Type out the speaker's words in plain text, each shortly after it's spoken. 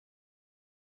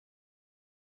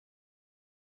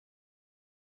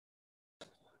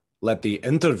Let the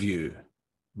interview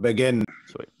begin.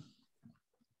 Sweet.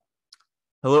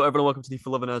 Hello, everyone. Welcome to the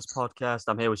For Love and Nerds podcast.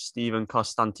 I'm here with Stephen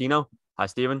Costantino. Hi,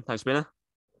 Stephen. Thanks for being here.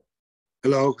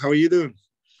 Hello. How are you doing?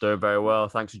 Doing very well.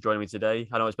 Thanks for joining me today.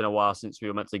 I know it's been a while since we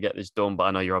were meant to get this done, but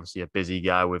I know you're obviously a busy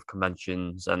guy with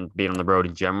conventions and being on the road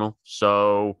in general.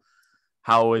 So,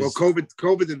 how is... Well,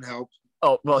 COVID didn't help.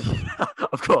 Oh, well,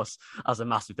 of course. That's a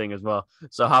massive thing as well.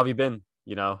 So, how have you been?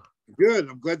 Good.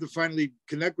 I'm glad to finally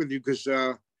connect with you because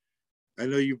I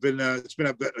know you've been. It's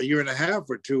been a year and a half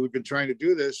or two. We've been trying to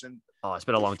do this, and it's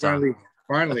been a long time.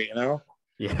 Finally,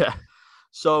 Yeah.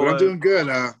 So, but I'm doing good.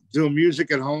 Doing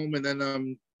music at home, and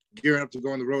then gearing up to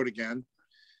go on the road again.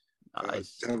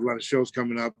 Nice. Have a lot of shows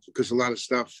coming up because a lot of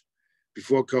stuff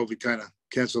before COVID kind of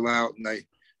canceled out, and I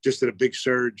just did a big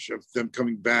surge of them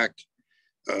coming back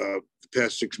the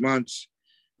past 6 months.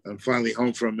 I'm finally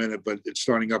home for a minute, but it's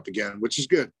starting up again, which is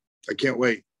good. I can't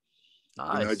wait.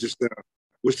 Nice. I just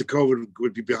wish the COVID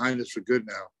would be behind us for good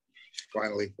now,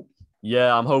 finally.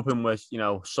 Yeah, I'm hoping we're,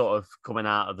 sort of coming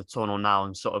out of the tunnel now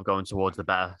and sort of going towards the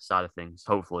better side of things.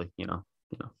 Hopefully,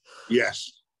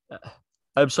 Yes.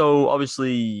 So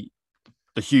obviously,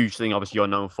 the huge thing, obviously, you're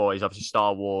known for is obviously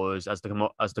Star Wars as the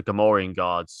Gamorrean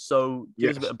guards. So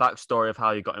give us a bit of backstory of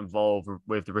how you got involved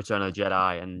with the Return of the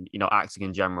Jedi and acting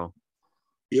in general.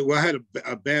 Yeah, well, I had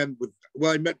a band with.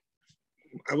 Well,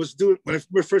 I was doing when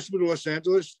I first moved to Los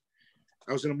Angeles.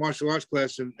 I was in a martial arts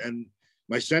class, and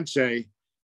my sensei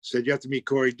said you have to meet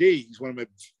Corey D. He's one of my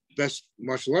best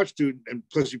martial arts students, and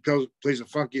plus he plays the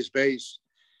funkiest bass.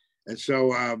 And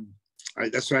so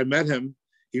that's how I met him.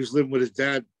 He was living with his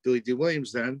dad, Billy D.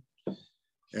 Williams, then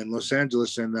in Los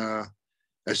Angeles. And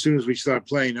as soon as we started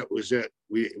playing, that was it.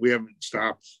 We haven't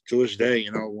stopped till this day,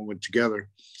 when we're together.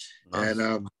 Nice.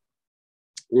 And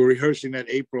we're rehearsing that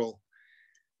April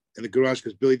in the garage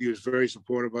because Billy D was very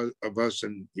supportive of us,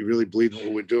 and he really believed in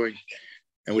what we're doing.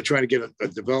 And we're trying to get a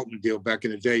development deal. Back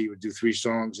in the day, you would do 3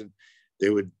 songs, and they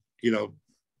would,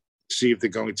 see if they're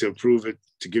going to approve it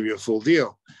to give you a full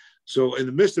deal. So in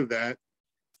the midst of that,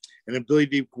 and then Billy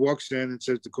D walks in and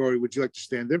says to Corey, "Would you like to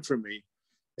stand in for me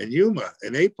in Yuma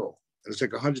in April?" And it's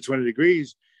like 120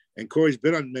 degrees. And Corey's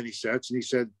been on many sets, and he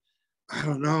said, "I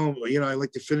don't know, I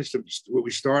like to finish what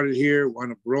we started here,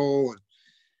 want to roll."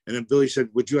 And then Billy said,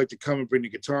 "Would you like to come and bring the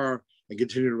guitar and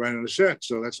continue to write on the set?"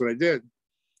 So that's what I did.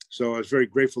 So I was very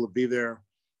grateful to be there,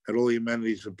 had all the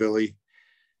amenities for Billy.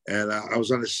 And I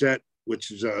was on the set,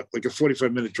 which is like a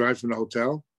 45-minute drive from the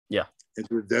hotel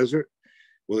into the desert,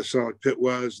 where the Sonic Pit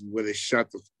was and where they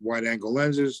shot the wide-angle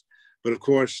lenses. But of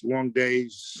course, long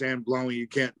days, sand blowing, you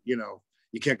can't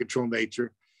control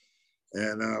nature.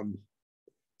 And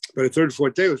but the third and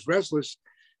fourth day was restless.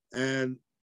 And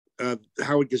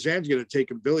Howard Kazanjian had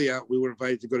taken Billy out. We were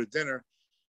invited to go to dinner.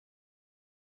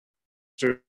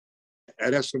 So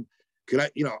I'd asked him, could I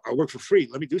work for free.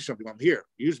 Let me do something. I'm here.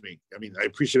 Use me. I mean, I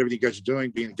appreciate everything you guys are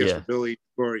doing, being a guest for Billy,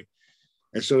 Corey.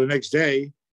 And so the next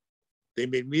day, they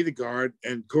made me the guard.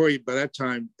 And Corey, by that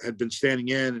time, had been standing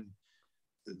in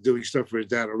and doing stuff for his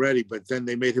dad already. But then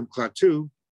they made him Klaatu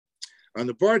on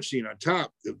the barge scene on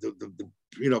top,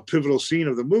 the pivotal scene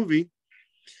of the movie.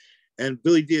 And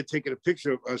Billy D had taken a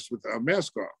picture of us with our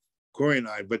mask off, Corey and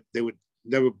I, but they would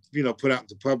never, put out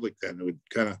into public then. It would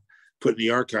kind of put in the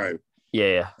archive.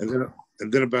 Yeah. And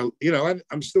then about,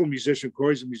 I'm still a musician.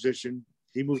 Corey's a musician.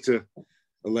 He moved to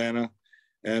Atlanta.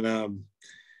 And out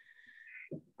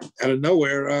of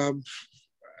nowhere,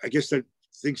 I guess that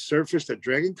thing surfaced at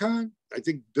Dragon Con. I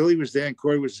think Billy was there and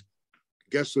Corey was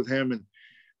guest with him, and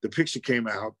the picture came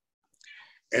out.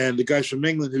 And the guys from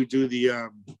England who do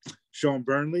the show in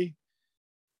Burnley,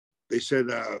 they said,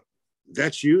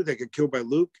 "That's you that got killed by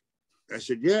Luke?" I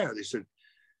said, "Yeah." They said,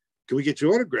 "Can we get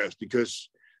your autographs?" Because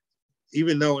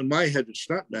even though in my head the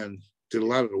stuntmen did a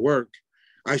lot of the work,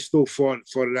 I still fought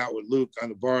it out with Luke on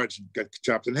the barge and got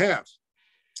chopped in half.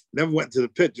 Never went to the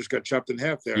pit, just got chopped in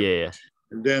half there. Yeah.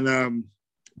 And then,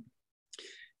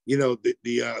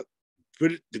 the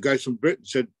guys from Britain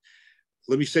said,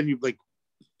 "Let me send you like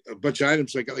a bunch of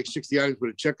items." So I got like 60 items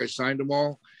with a check. I signed them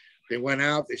all. They went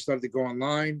out. They started to go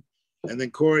online. And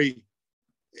then Corey,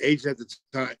 agent at the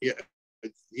time,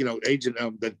 agent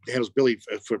that handles Billy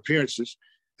for appearances,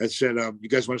 had said, "You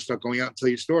guys want to start going out and tell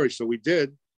your story?" So we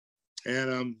did.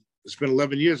 And it's been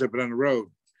 11 years I've been on the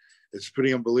road. It's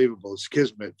pretty unbelievable. It's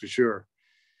kismet for sure.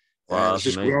 Wow, it's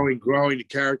just amazing. growing. The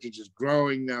character's just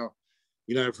growing now.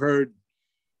 I've heard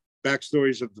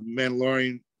backstories of the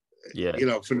Mandalorian,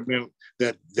 from the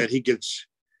that he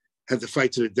had to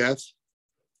fight to the death.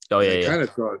 Oh, yeah. I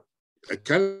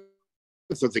kind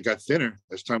of thought they got thinner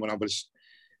as time went on, but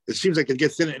it seems like they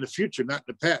get thinner in the future, not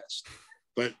in the past.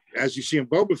 But as you see in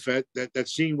Boba Fett, that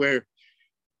scene where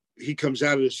he comes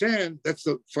out of the sand, that's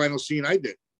the final scene I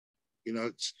did. You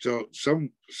know, so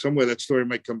somewhere that story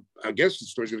might come. I guess the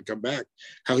story's going to come back.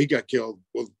 How he got killed.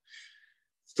 Well,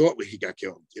 thought he got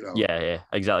killed. You know. Yeah,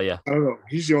 exactly. Yeah. I don't know.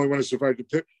 He's the only one who survived the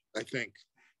pit, I think.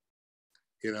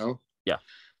 You know. Yeah.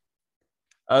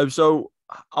 So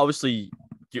obviously,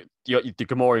 the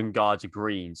Gamorrean guards are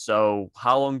green. So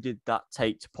how long did that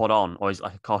take to put on, or is it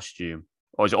like a costume,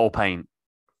 or is it all paint?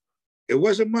 It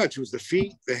wasn't much. It was the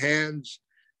feet, the hands,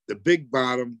 the big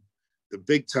bottom, the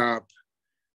big top,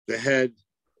 the head,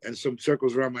 and some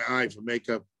circles around my eye for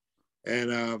makeup. And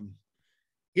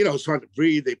you know, it's hard to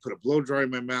breathe. They put a blow dryer in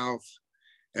my mouth,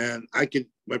 and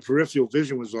my peripheral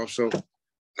vision was off, so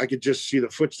I could just see the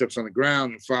footsteps on the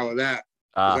ground and follow that.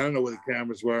 I don't know where the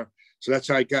cameras were. So that's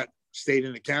how I stayed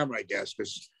in the camera, I guess,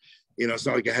 because, you know, it's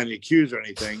not like I had any cues or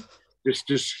anything.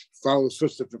 Just follow the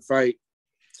footsteps and fight.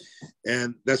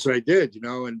 And that's what I did, you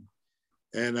know, and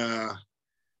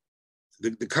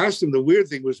the costume, the weird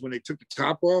thing was when they took the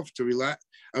top off to relax,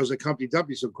 I was like Humpty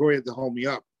Dumpty, so Corey had to hold me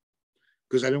up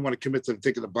because I didn't want to commit to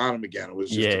taking the bottom again. It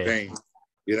was just a pain,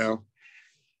 you know.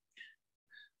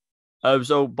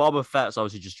 So Boba Fett's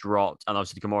obviously just dropped, and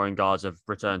obviously the Gamorrean guards have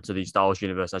returned to the Star Wars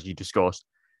universe, as you discussed.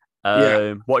 What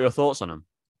are your thoughts on them?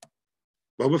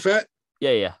 Boba Fett?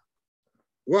 Yeah.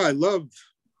 Well, I love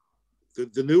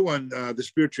the new one, the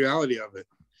spirituality of it.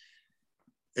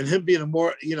 And him being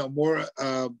more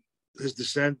his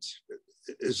descent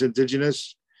is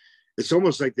indigenous. It's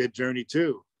almost like their journey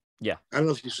too. Yeah. I don't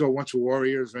know if you saw Once a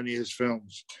Warrior or any of his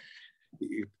films.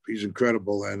 He's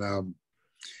incredible. And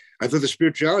I thought the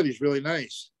spirituality is really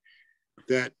nice.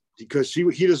 That because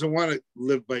he doesn't want to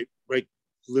live by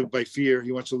fear.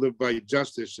 He wants to live by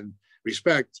justice and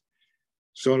respect.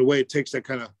 So in a way, it takes that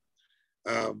kind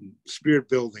of spirit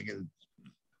building and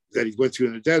that he went through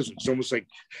in the desert. It's almost like,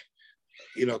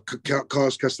 you know,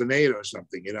 Carlos Castaneda or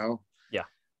something, you know? Yeah.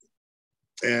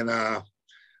 And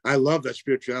I love that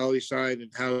spirituality side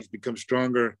and how it's become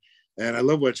stronger. And I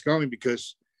love where it's going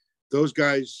because those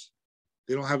guys,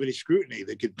 they don't have any scrutiny.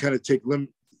 They could kind of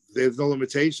there's no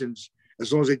limitations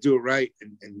as long as they do it right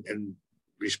and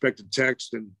respect the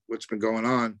text and what's been going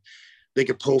on. They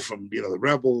could pull from, you know, the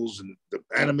Rebels and the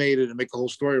animated and make a whole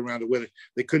story around it with it.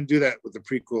 They couldn't do that with the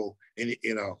prequel and,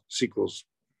 you know, sequels.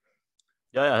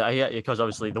 Yeah, because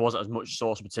obviously there wasn't as much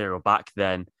source material back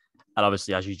then. And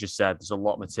obviously, as you just said, there's a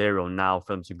lot of material now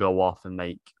for them to go off and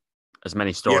make as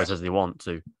many stories as they want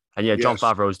to. And Jon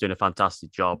Favreau is doing a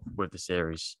fantastic job with the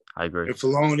series. I agree. And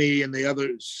Filoni and the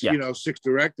others, you know, 6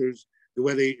 directors, the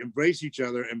way they embrace each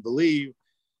other and believe,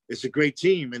 it's a great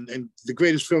team. And the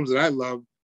greatest films that I love,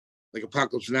 like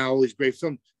Apocalypse Now, all these great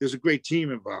films, there's a great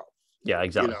team involved. Yeah,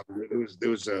 exactly. You know, there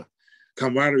was a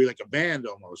camaraderie, like a band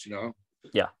almost, you know?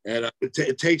 Yeah. And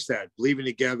it takes that, believing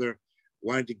together,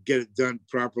 wanting to get it done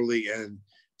properly and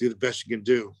do the best you can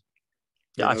do.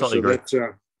 Yeah, I totally agree.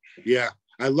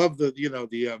 I love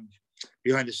the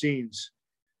behind the scenes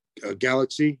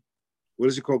Galaxy. What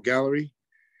is it called? Gallery?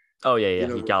 Oh, yeah. You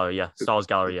know, gallery, yeah. Star Wars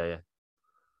Gallery, yeah.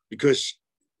 Because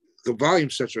the volume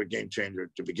sets are a game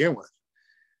changer to begin with.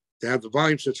 To have the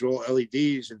volume sets are all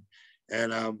LEDs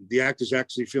and the actors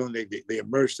actually feeling they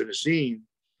immersed in a scene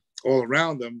all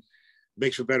around them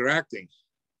makes for better acting.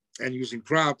 And using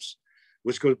props,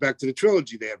 which goes back to the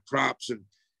trilogy. They had props and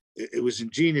it was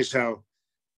ingenious how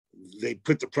they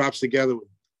put the props together with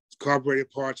carburetor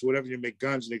parts, whatever you make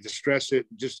guns, and they distress it.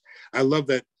 I love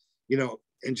that, you know,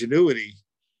 ingenuity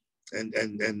and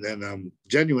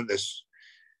genuineness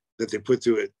that they put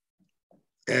to it.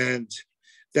 And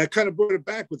that kind of brought it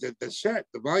back with the set,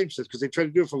 the volume sets, because they tried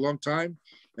to do it for a long time.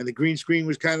 And the green screen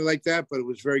was kind of like that, but it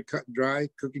was very cut and dry,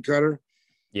 cookie cutter.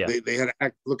 Yeah. They had to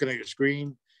act looking at your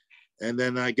screen. And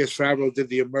then I guess Favreau did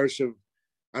the immersive,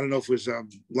 I don't know if it was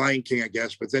Lion King, I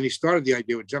guess, but then he started the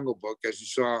idea with Jungle Book, as you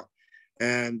saw.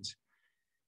 And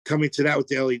coming to that with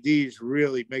the LEDs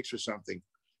really makes for something.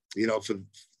 You know, if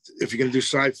you're going to do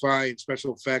sci-fi and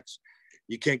special effects,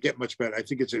 you can't get much better. I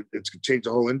think it's going to change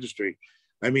the whole industry.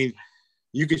 I mean,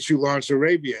 you could shoot Lawrence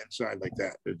Arabia inside like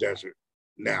that in the desert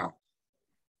now,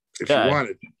 if you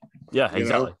wanted. Yeah,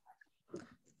 exactly.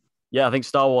 Yeah, I think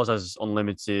Star Wars has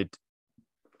unlimited,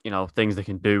 you know, things they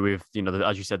can do with, you know,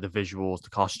 as you said, the visuals, the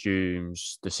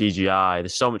costumes, the CGI.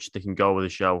 There's so much they can go with the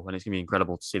show, and it's going to be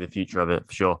incredible to see the future of it,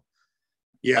 for sure.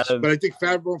 Yes, but I think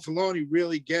Favreau and Filoni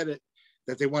really get it,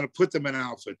 that they want to put them in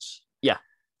outfits. Yeah.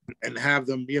 And have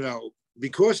them, you know,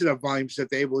 because of that volume set,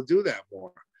 they're able to do that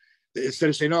more. Instead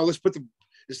of saying,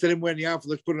 instead of wearing the outfit,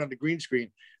 let's put it on the green screen.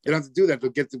 They don't have to do that.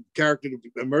 They'll get the character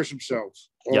to immerse themselves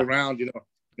all around, you know,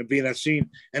 and be in that scene.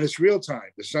 And it's real time.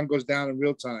 The sun goes down in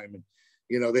real time. And,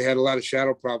 They had a lot of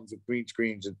shadow problems with green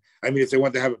screens. And I mean, if they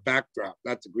wanted to have a backdrop,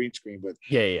 not the green screen, but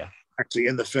actually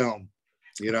in the film,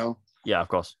 Yeah, of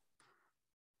course.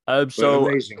 So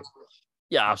amazing.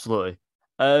 Yeah, absolutely.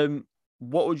 How long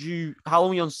were you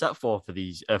on set for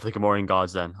these, for the Gamorrean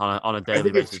guards then on a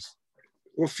daily basis?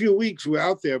 Well, a few weeks we were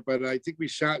out there, but I think we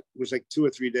shot, it was like 2 or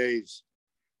 3 days.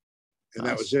 And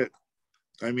that was it.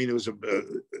 I mean, it was a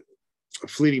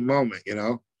fleeting moment,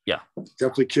 Yeah.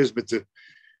 Definitely kismet to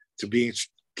being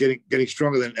getting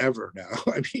stronger than ever now.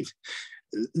 I mean,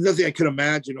 nothing I could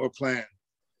imagine or plan,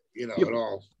 at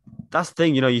all. That's the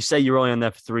thing, you say you're only on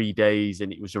there for 3 days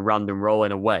and it was a random roll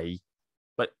in a way.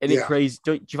 But isn't it crazy?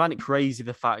 Do you find it crazy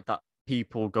the fact that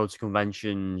people go to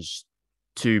conventions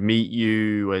to meet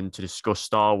you and to discuss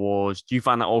Star Wars? Do you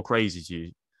find that all crazy to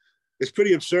you? It's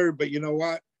pretty absurd, but you know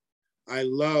what? I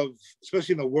love,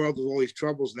 especially in the world with all these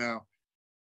troubles now,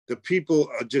 the people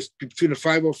are just between the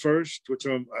 501st, which I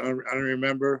don't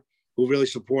remember, who really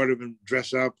support him and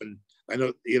dress up, and I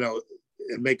know,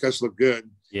 and make us look good.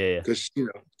 Yeah. Because,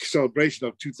 celebration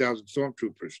of 2,000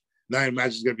 stormtroopers. Now I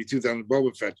imagine it's going to be 2,000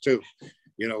 Boba Fett too,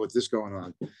 with this going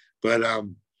on. But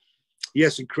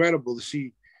yes, incredible to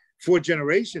see 4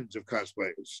 generations of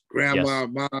cosplayers, grandma,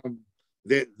 mom,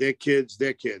 their kids.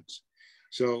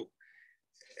 So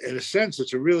in a sense,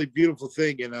 it's a really beautiful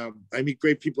thing. And I meet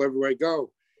great people everywhere I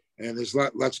go. And there's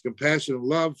lots of compassion and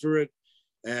love for it.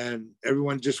 And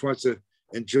everyone just wants to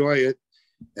enjoy it.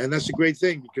 And that's a great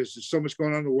thing because there's so much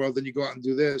going on in the world. Then you go out and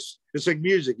do this. It's like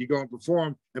music. You go and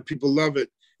perform and people love it.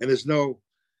 And there's no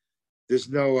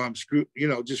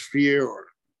just fear or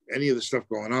any of the stuff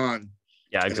going on.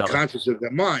 Yeah, exactly. In the consciousness of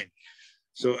their mind.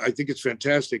 So I think it's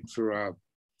fantastic for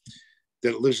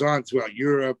that it lives on throughout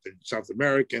Europe and South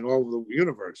America and all over the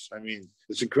universe. I mean,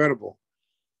 it's incredible.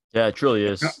 Yeah, it truly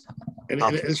is. And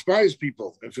it inspires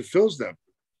people and fulfills them.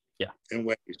 Yeah. In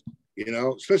ways,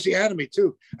 especially anime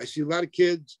too. I see a lot of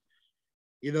kids,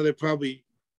 they're probably,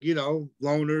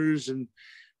 loners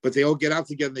but they all get out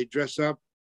together and they dress up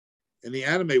in the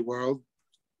anime world,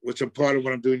 which I'm part of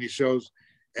when I'm doing these shows.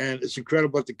 And it's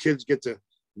incredible that the kids get to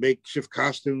makeshift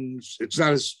costumes. It's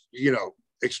not as,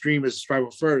 extreme as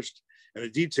 501st and the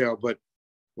detail, but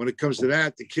when it comes to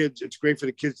that, it's great for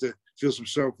the kids to feel some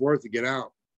self-worth to get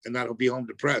out and not be home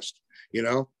depressed,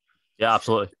 Yeah,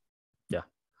 absolutely. Yeah.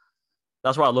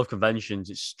 That's why I love conventions.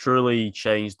 It's truly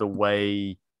changed the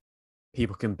way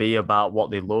people can be about what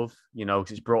they love,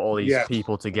 because it's brought all these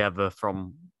people together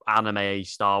from anime,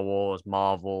 Star Wars,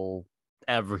 Marvel,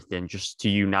 everything, just to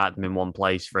unite them in one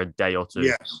place for a day or two.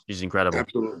 Yes. Which is incredible.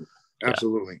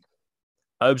 Absolutely.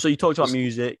 So you talked about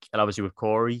music and obviously with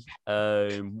Corey.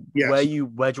 Yes. Where do you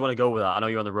want to go with that? I know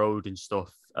you're on the road and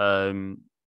stuff.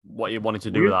 What you wanted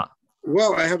to do with that?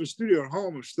 Well, I have a studio at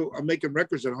home. I'm making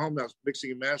records at home now,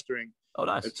 mixing and mastering. Oh,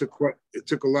 nice. It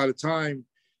took a lot of time,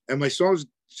 and my songs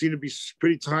seem to be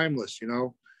pretty timeless.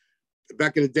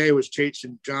 Back in the day, it was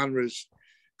changing genres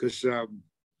because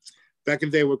back in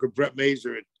the day, I worked with Brett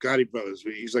Mazer at Gotti Brothers.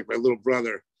 He's like my little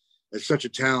brother. It's such a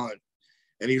talent.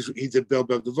 And he did Bell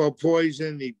Biv DeVoe,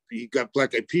 Poison. He got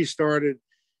Black Eyed Peas started.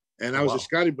 And I was at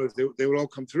Scotty Brothers. They would all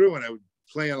come through and I would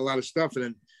play on a lot of stuff. And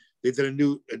then they did a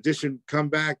new edition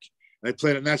comeback. And I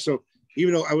played on that. So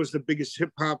even though I was the biggest hip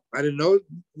hop, I didn't know a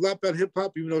lot about hip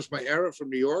hop, even though it's my era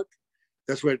from New York.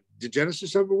 That's where the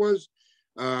genesis of it was.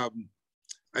 I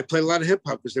played a lot of hip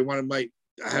hop because they wanted I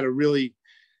had a really,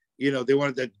 they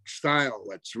wanted that style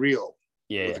that's real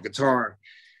with the guitar.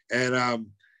 And,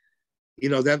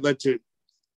 that led to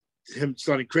him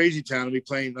starting Crazy Town and me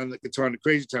playing on the guitar on the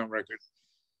Crazy Town record.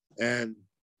 And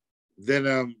then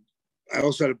I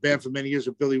also had a band for many years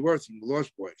with Billy Worth and the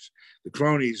Lost Boys, the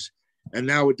Cronies. And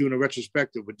now we're doing a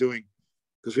retrospective.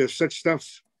 Because we have such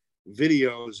stuff,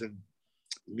 videos and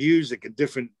music in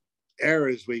different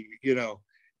eras.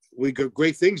 We got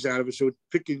great things out of it. So we're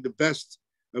picking the best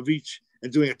of each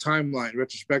and doing a timeline,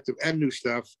 retrospective and new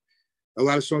stuff. A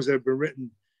lot of songs that have been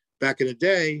written back in the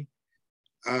day,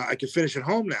 I can finish at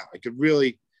home now. I could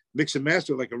really mix and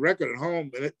master like a record at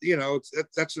home. And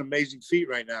that's an amazing feat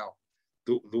right now,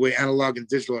 the way analog and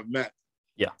digital have met.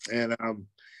 Yeah. And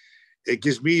it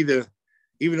gives me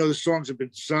even though the songs have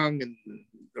been sung and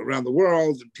around the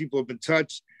world and people have been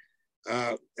touched,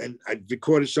 and I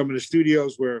recorded some in the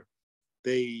studios where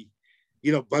they,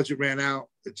 budget ran out.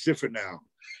 It's different now.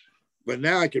 But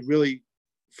now I could really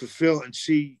fulfill and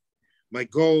see my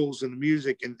goals and the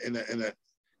music in a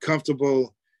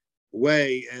comfortable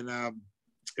way. And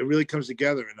it really comes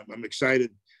together. And I'm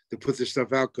excited to put this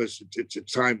stuff out because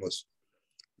it's timeless.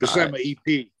 Besides my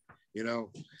EP,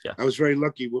 I was very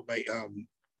lucky with my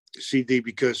CD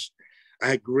because I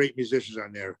had great musicians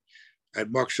on there. I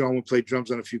had Mark Shulman play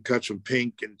drums on a few cuts from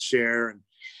Pink and Cher, and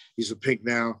he's a Pink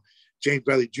now. James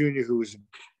Bradley Jr., who was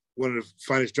one of the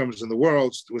finest drummers in the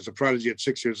world, was a prodigy at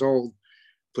 6 years old,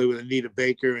 played with Anita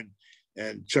Baker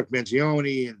and Chuck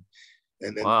Mangione and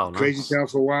then Wow, Crazy nice. Town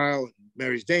for a while, and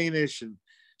Mary's Danish and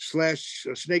Slash,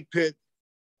 Snake Pit.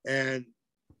 And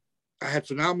I had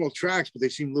phenomenal tracks, but they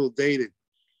seemed a little dated.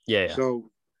 Yeah. So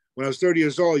when I was 30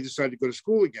 years old, I decided to go to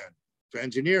school again for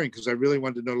engineering because I really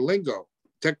wanted to know the lingo.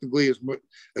 Technically, as much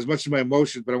as my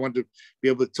emotions, but I wanted to be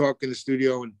able to talk in the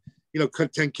studio and,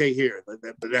 cut 10K here.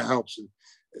 That helps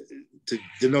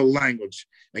to know language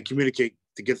and communicate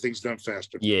to get things done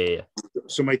faster. Yeah.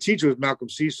 So my teacher was Malcolm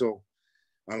Cecil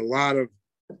on a lot of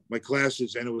my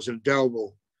classes, and it was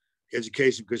indelible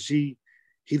education because he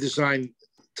designed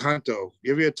Tonto.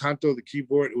 You ever hear Tonto, the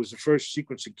keyboard? It was the first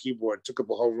sequencing keyboard. It took up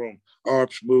a whole room.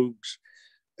 ARPs, Moogs,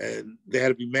 and they had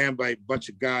to be manned by a bunch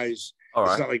of guys. All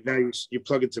right. It's not like now you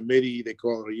plug into MIDI, they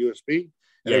call it a USB,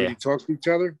 and everybody talks to each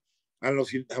other. I don't know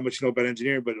how much you know about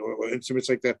engineering, but or instruments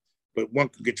like that. But one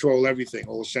can control everything,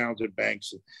 all the sounds and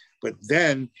banks. But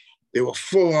then they were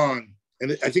full on,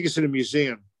 and I think it's in a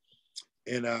museum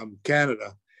in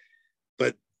Canada.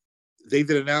 But they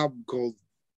did an album called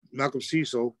Malcolm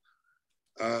Cecil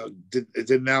did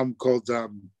an album called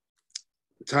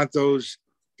Tonto's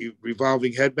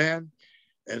Revolving Headband,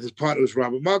 and his partner was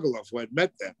Robert Margoloff, who I'd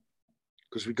met them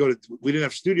because we didn't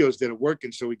have studios there to work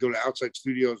in, so we go to outside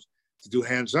studios to do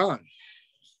hands-on.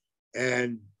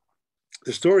 And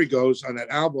the story goes on that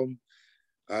album,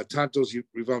 Tonto's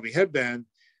Revolving Headband,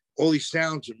 all these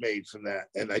sounds are made from that,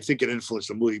 and I think it influenced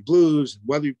the Moody Blues,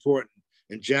 Weather Report,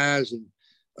 and jazz, and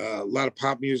a lot of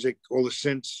pop music, all the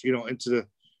synths, into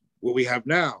what we have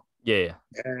now. Yeah.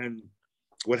 And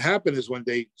what happened is one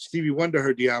day, Stevie Wonder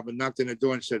heard the album, knocked on the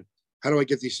door and said, how do I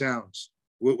get these sounds?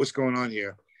 What's going on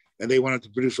here? And they wanted to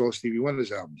produce all Stevie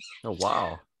Wonder's albums. Oh,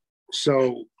 wow.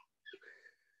 So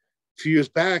a few years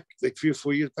back, like 3 or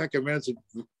 4 years back, I ran into,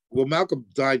 Malcolm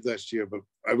died last year, but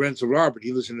I ran into Robert.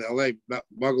 He lives in LA,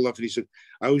 Margoloff, and he said,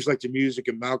 I always liked the music,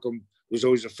 and Malcolm was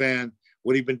always a fan.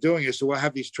 What he'd been doing is, so I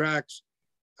have these tracks.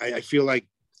 I feel like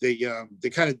they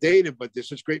kind of dated, but they're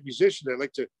such great musicians. I'd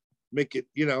like to make it,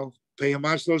 pay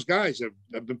homage to those guys.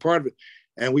 I've been part of it.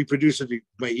 And we produced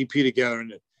my EP together.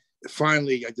 And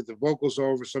finally, I did the vocals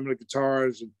over, some of the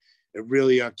guitars, and it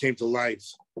really came to life.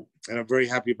 And I'm very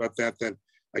happy about that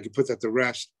I could put that to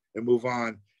rest and move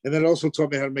on. And that also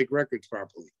taught me how to make records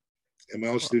properly. In my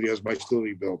own studios, my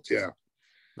studio built, yeah.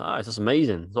 Nice, that's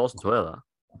amazing. It's awesome to hear that.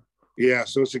 Yeah,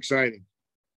 so it's exciting,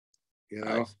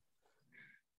 Nice.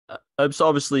 So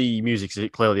obviously music is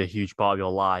clearly a huge part of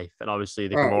your life, and obviously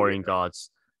the Comorian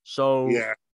gods. So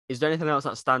is there anything else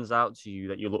that stands out to you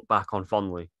that you look back on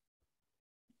fondly?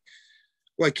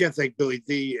 Well, I can't thank Billy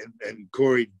D and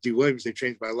Corey D. Williams. They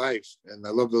changed my life, and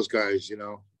I love those guys.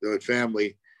 They're like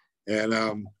family.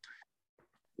 And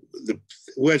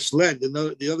where it's led,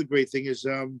 the other great thing is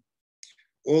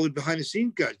all the behind the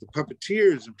scenes guys, the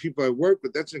puppeteers and people I work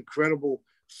with. That's an incredible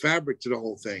fabric to the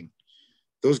whole thing.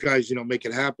 Those guys, make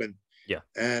it happen. Yeah.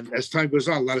 And as time goes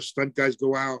on, a lot of stunt guys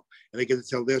go out and they get to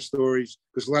tell their stories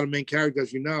because a lot of main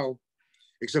characters,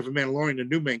 except for Mandalorian, the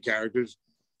new main characters,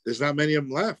 there's not many of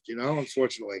them left,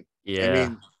 unfortunately. Yeah. I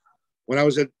mean, when I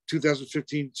was at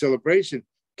 2015 Celebration,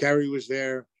 Carrie was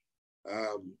there,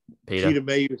 Peter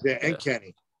May was there, and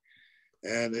Kenny.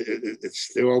 And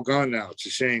they're all gone now. It's a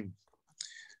shame.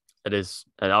 It is.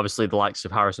 And obviously the likes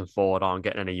of Harrison Ford aren't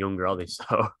getting any younger, are they?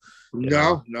 So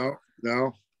no.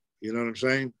 You know what I'm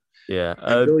saying? Yeah.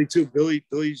 And Billy too. Billy's,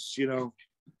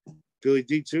 Billy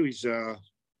D too. He's in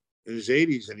his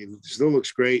 80s and he still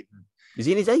looks great. Is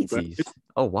he in his 80s?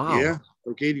 Oh wow. Yeah,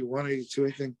 like 81, 82,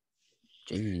 I think.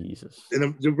 Jesus.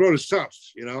 And the road is tough,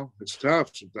 it's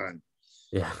tough sometimes.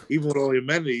 Yeah. Even with all the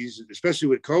amenities, especially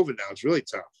with COVID now, it's really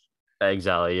tough.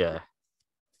 Exactly, yeah.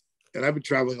 And I've been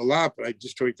traveling a lot, but I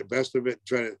just try to make the best of it and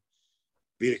try to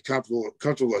be as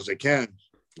comfortable as I can,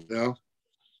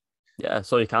 Yeah,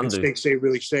 so you can do. Stay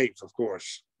really safe, of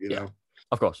course, know.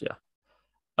 Of course, yeah.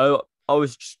 I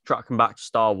was just tracking back to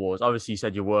Star Wars. Obviously, you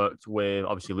said you worked with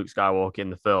Luke Skywalker in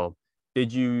the film.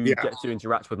 Did you get to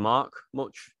interact with Mark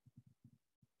much?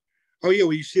 Oh yeah,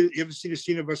 well you ever see the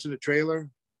scene of us in the trailer?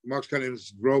 Mark's kind of in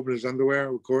his robe and his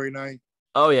underwear with Corey and I.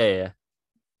 Oh yeah.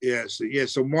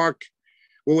 So Mark.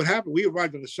 Well, what happened? We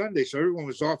arrived on a Sunday, so everyone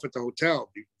was off at the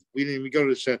hotel. We didn't even go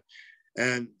to the set.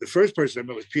 And the first person I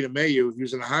met was Peter Mayhew. He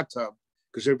was in a hot tub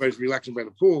because everybody's relaxing by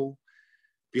the pool.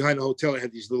 Behind the hotel, I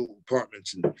had these little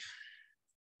apartments,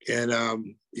 and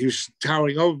he was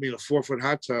towering over me in a 4-foot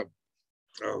hot tub.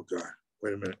 Oh God!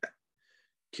 Wait a minute.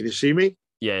 Can you see me?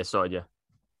 Yeah, sorry, yeah.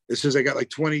 It says I got like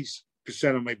 20%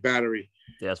 on my battery.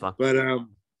 Yeah, that's fine. But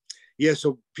yeah,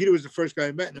 so Peter was the first guy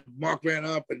I met, and Mark ran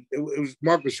up, and it was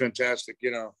Mark was fantastic.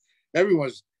 You know,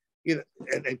 everyone's, you know,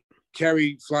 and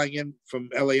Carrie flying in from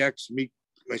LAX, meet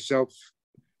myself,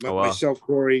 myself,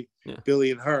 Corey,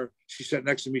 Billy, and her. She sat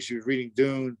next to me. She was reading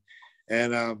Dune,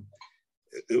 and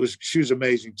she was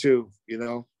amazing too. You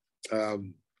know,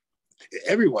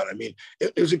 everyone. I mean,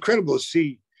 it was incredible to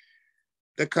see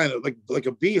that kind of like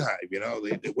a beehive. You know,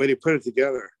 the way they put it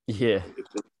together. Yeah,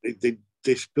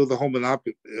 they built the whole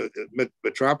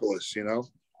metropolis. You know.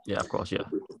 Yeah, of course. Yeah,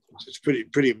 it's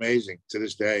pretty amazing to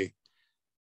this day.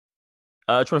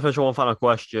 I just want to finish one final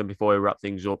question before we wrap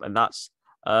things up, and that's: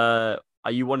 are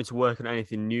you wanting to work on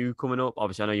anything new coming up?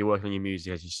 Obviously, I know you're working on your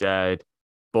music, as you said,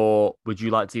 but would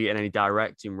you like to get any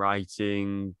directing,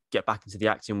 writing, get back into the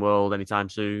acting world anytime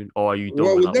soon, or are you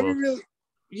done with that world?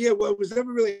 It was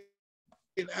never really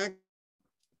an act.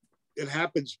 It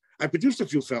happens. I produced a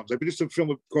few films. I produced a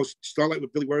film called Starlight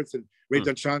with Billy Wirth and Ray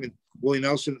Dunchang and Willie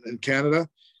Nelson in Canada.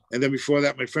 And then before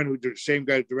that, my friend who the same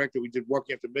guy directed, we did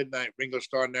Walking After Midnight, Ringo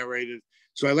Starr narrated.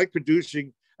 So I like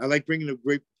producing. I like bringing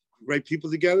the right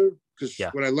people together, because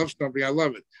when I love something, I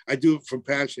love it. I do it from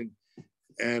passion.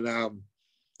 And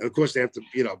of course, they have to,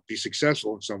 you know, be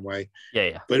successful in some way.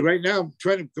 Yeah. But right now, I'm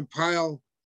trying to compile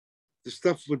the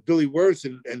stuff with Billy Wirth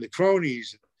and the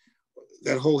cronies,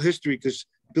 that whole history, because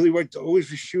Billy Wirth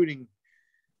always was shooting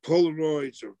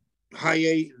Polaroids or high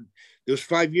 8. And there was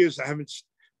 5 years I haven't,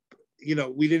 you know,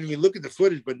 we didn't even look at the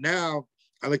footage, but now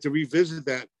I like to revisit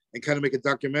that and kind of make a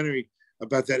documentary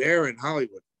about that era in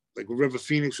Hollywood, like when River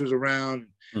Phoenix was around,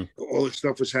 all this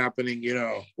stuff was happening, you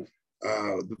know,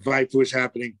 the Viper was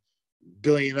happening,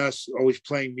 Billy and us always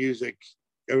playing music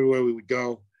everywhere we would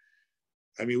go.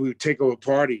 I mean, we would take over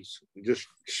parties and just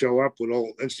show up with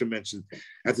old instruments. And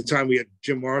at the time, we had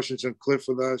Jim Morrison's on Cliff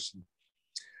with us. And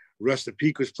Rusty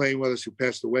Peak was playing with us, who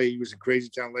passed away. He was in Crazy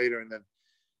Town later. And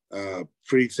then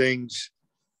Pretty Things,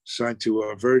 signed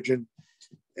to Virgin.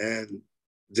 And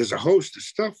there's a host of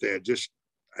stuff there. Just,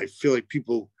 I feel like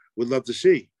people would love to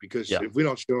see, because if we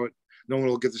don't show it, no one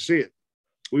will get to see it.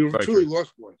 We were truly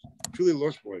lost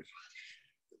boys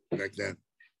back then.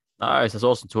 Nice, that's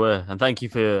awesome to hear. And thank you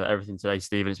for everything today,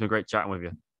 Stephen. It's been great chatting with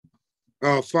you.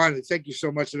 Oh, finally. Thank you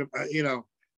so much. And, you know,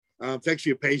 thanks for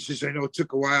your patience. I know it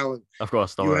took a while. And of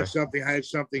course, don't you worry. had something, I had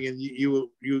something, and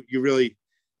you really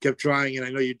kept trying. And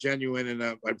I know you're genuine, and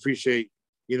I appreciate,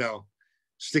 you know,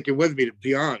 sticking with me to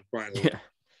be on finally. Yeah.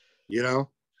 You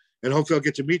know, and hopefully I'll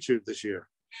get to meet you this year.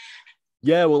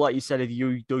 Yeah, well, like you said, if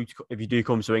you do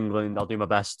come to England, I'll do my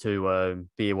best to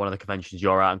be at one of the conventions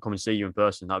you're at and come and see you in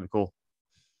person. That'd be cool.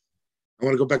 I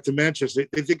want to go back to Manchester.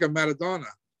 They think I'm Maradona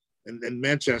in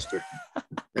Manchester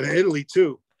and Italy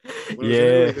too. When I was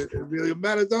in Italy, they're really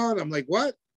Maradona. I'm like,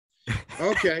 what?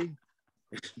 Okay.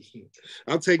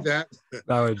 I'll take that.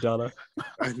 Maradona.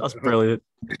 That's brilliant.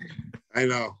 I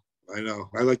know.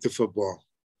 I like the football.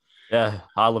 Yeah,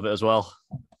 I love it as well.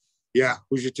 Yeah.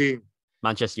 Who's your team?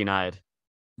 Manchester United.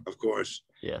 Of course.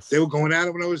 Yes. They were going at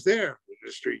it when I was there in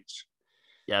the streets.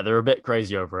 Yeah, they're a bit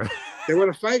crazy over it. They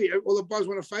want to fight. All the bars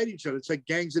want to fight each other. It's like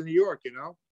gangs in New York, you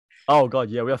know? Oh, God,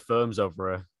 yeah, we have firms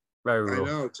over it. Very rough.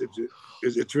 I know.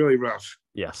 It's really rough.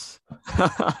 Yes.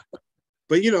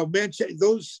 But, you know,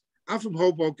 I'm from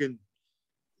Hoboken,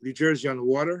 New Jersey, on the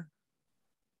water.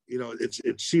 You know, it's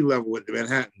sea level in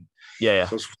Manhattan. Yeah.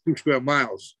 So it's 2 square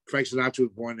miles. Frank Sinatra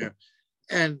was born there.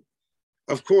 And,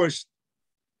 of course,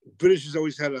 British has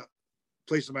always had a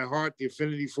place in my heart, the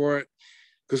affinity for it,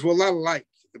 because we're a lot alike,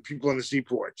 the people on the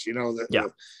seaports, you know,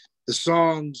 the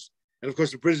songs, and of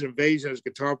course the British invasion as a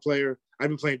guitar player. I've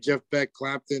been playing Jeff Beck,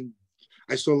 Clapton.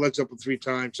 I saw Led Zeppelin 3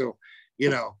 times, so you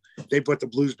know they brought the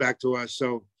blues back to us.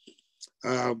 So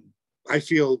I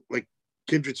feel like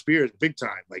kindred spirits, big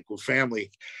time, like we're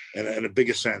family, in a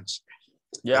bigger sense.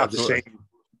 Yeah, absolutely. The same,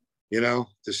 you know,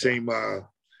 the same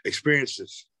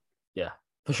experiences. Yeah,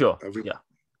 for sure.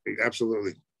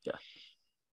 Absolutely.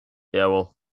 Yeah.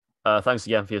 Well, thanks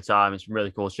again for your time. It's been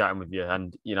really cool chatting with you,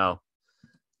 and you know,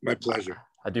 my pleasure.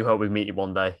 I do hope we meet you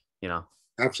one day. You know,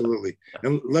 absolutely.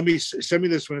 And send me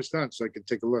this when it's done, so I can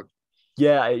take a look.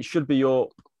 Yeah, it should be up,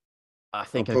 I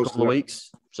think, in a couple of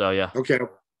weeks. So yeah. Okay,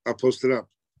 I'll post it up.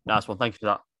 Nice one. Thank you for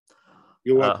that.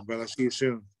 You're welcome, brother. I'll see you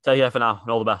soon. Take care for now,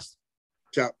 and all the best.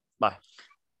 Ciao. Bye.